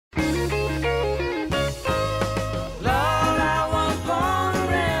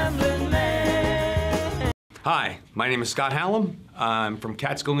Hi, my name is Scott Hallam. I'm from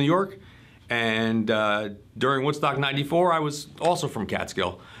Catskill, New York, and during Woodstock '94, I was also from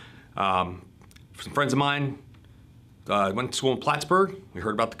Catskill. Some friends of mine went to school in Plattsburgh. We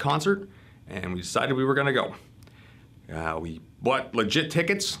heard about the concert, and we decided we were going to go. We bought legit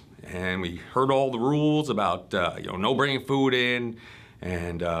tickets, and we heard all the rules about no bringing food in,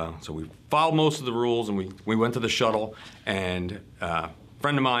 and so we followed most of the rules, and we went to the shuttle, and a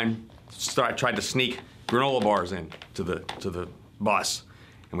friend of mine tried to sneak granola bars in to the bus,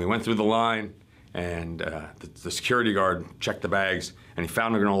 and we went through the line, and the security guard checked the bags, and he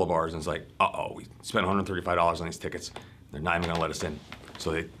found the granola bars, and it's like, uh-oh, we spent $135 on these tickets. They're not even gonna let us in.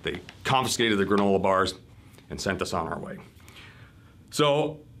 So they confiscated the granola bars and sent us on our way.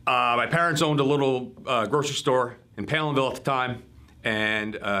 So my parents owned a little grocery store in Palinville at the time,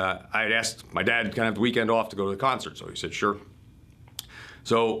 and I had asked my dad kind of the weekend off to go to the concert, so he said, sure.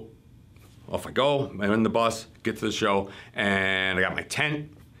 So off I go, I'm in the bus, get to the show, and I got my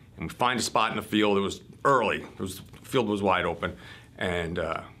tent, and we find a spot in the field. It was early, the field was wide open, and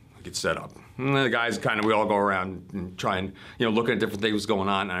we get set up. And the guys we all go around and try and, looking at different things going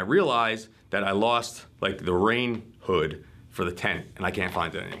on, and I realized that I lost like the rain hood for the tent, and I can't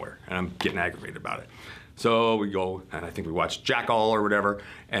find it anywhere, and I'm getting aggravated about it. So we go, and I think we watched Jackal or whatever,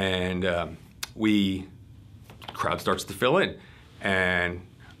 and crowd starts to fill in, and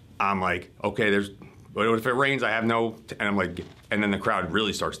I'm like, okay, what if it rains? I have no, and I'm like, and then the crowd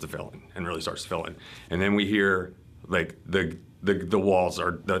really starts to fill in, and then we hear like the walls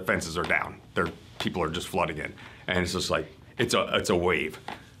the fences are down. People are just flooding in, and it's just like it's a wave,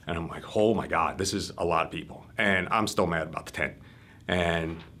 and I'm like, oh my God, this is a lot of people, and I'm still mad about the tent,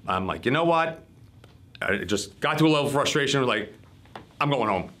 and I'm like, you know what? I just got to a level of frustration. Like, I'm going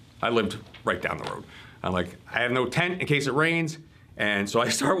home. I lived right down the road. I'm like, I have no tent in case it rains. And so I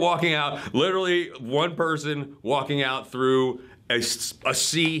start walking out, literally one person walking out through a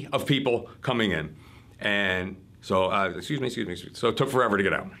sea of people coming in. And so, excuse me. So it took forever to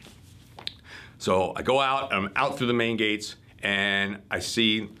get out. So I go out, I'm out through the main gates, and I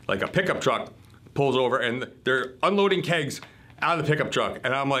see like a pickup truck pulls over, and they're unloading kegs out of the pickup truck.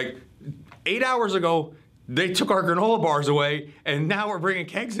 And I'm like, 8 hours ago, they took our granola bars away, and now we're bringing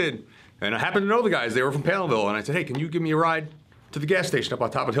kegs in. And I happen to know the guys, they were from Palinville, and I said, hey, can you give me a ride to the gas station up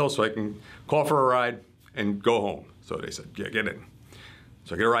on top of the hill so I can call for a ride and go home? So they said, yeah, get in.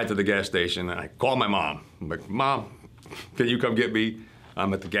 So I get a ride to the gas station, and I call my mom. I'm like, Mom, can you come get me?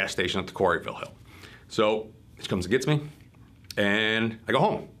 I'm at the gas station at the Quarryville Hill. So she comes and gets me, and I go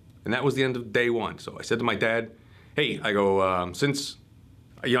home. And that was the end of day one. So I said to my dad, hey, I go, since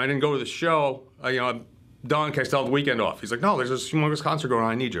I didn't go to the show, I'm done, can I still have the weekend off? He's like, no, there's a humongous concert going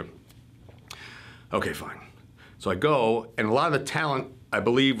on, I need you. Okay, fine. So I go, and a lot of the talent, I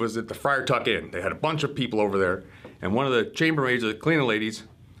believe, was at the Friar Tuck Inn. They had a bunch of people over there, and one of the chambermaids, or the cleaning ladies,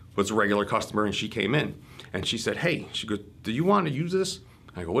 was a regular customer, and she came in. And she said, hey, she goes, do you want to use this?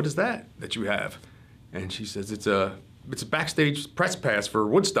 I go, what is that you have? And she says, it's a backstage press pass for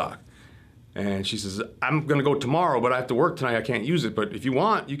Woodstock. And she says, I'm gonna go tomorrow, but I have to work tonight, I can't use it, but if you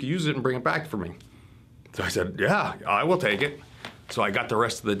want, you can use it and bring it back for me. So I said, yeah, I will take it. So I got the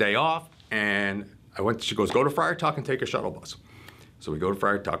rest of the day off, and she goes, go to Friar Tuck and take a shuttle bus. So we go to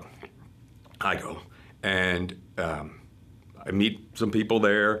Friar Tuck, I go, and I meet some people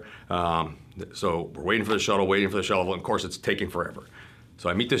there. So we're waiting for the shuttle, and of course it's taking forever. So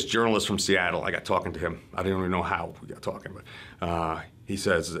I meet this journalist from Seattle. I got talking to him. I didn't even know how we got talking, but he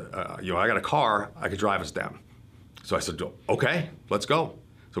says, I got a car, I could drive us down. So I said, okay, let's go.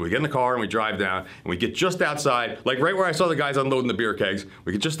 So we get in the car and we drive down, and we get just outside, like right where I saw the guys unloading the beer kegs.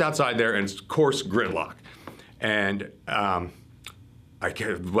 We get just outside there, and it's course gridlock. And I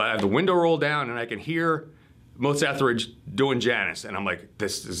have the window rolled down, and I can hear Mozart Etheridge doing Janice, and I'm like,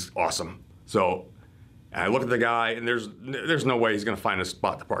 this is awesome. So I look at the guy, and there's no way he's gonna find a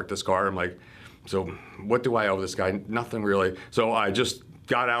spot to park this car. I'm like, so what do I owe this guy? Nothing really. So I just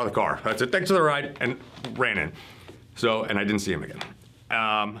got out of the car. I said, thanks for the ride, and ran in. So, and I didn't see him again.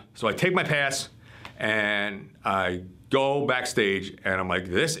 So I take my pass, and I go backstage, and I'm like,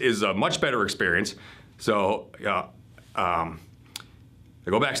 this is a much better experience. So I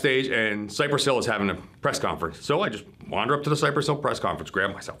go backstage, and Cypress Hill is having a press conference. So I just wander up to the Cypress Hill press conference,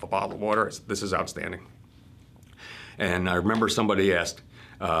 grab myself a bottle of water. This is outstanding. And I remember somebody asked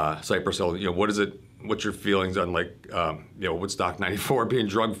Cypress Hill, what's your feelings on Woodstock '94 being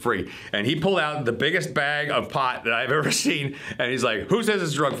drug-free? And he pulled out the biggest bag of pot that I've ever seen, and he's like, who says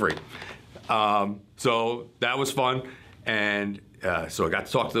it's drug-free? So that was fun, and so I got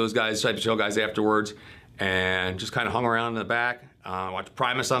to talk to those guys, Cypress Hill guys, afterwards, and just kind of hung around in the back. Watched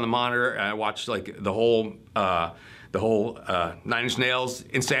Primus on the monitor, and I watched like the whole Nine Inch Nails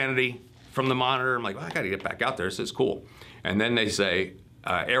Insanity from the monitor. I'm like, well, I got to get back out there. This is cool. And then they say,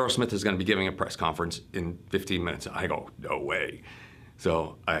 Aerosmith is going to be giving a press conference in 15 minutes. I go, no way.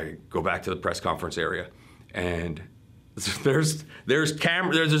 So I go back to the press conference area, and there's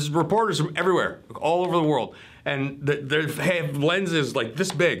reporters from everywhere, all over the world, and they have lenses like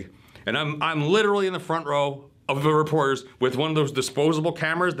this big, and I'm literally in the front row of the reporters with one of those disposable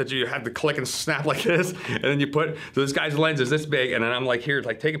cameras that you have to click and snap like this, and then you put, so this guy's lens is this big, and then I'm like here,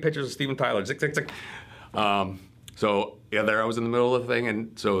 like taking pictures of Steven Tyler, zick, zick, zick. So yeah, there I was in the middle of the thing,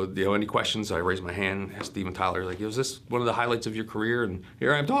 and so any questions? I raised my hand, asked Steven Tyler, like, was this one of the highlights of your career? And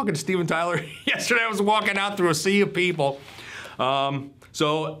here I'm talking to Steven Tyler. Yesterday I was walking out through a sea of people.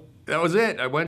 So that was it. I went.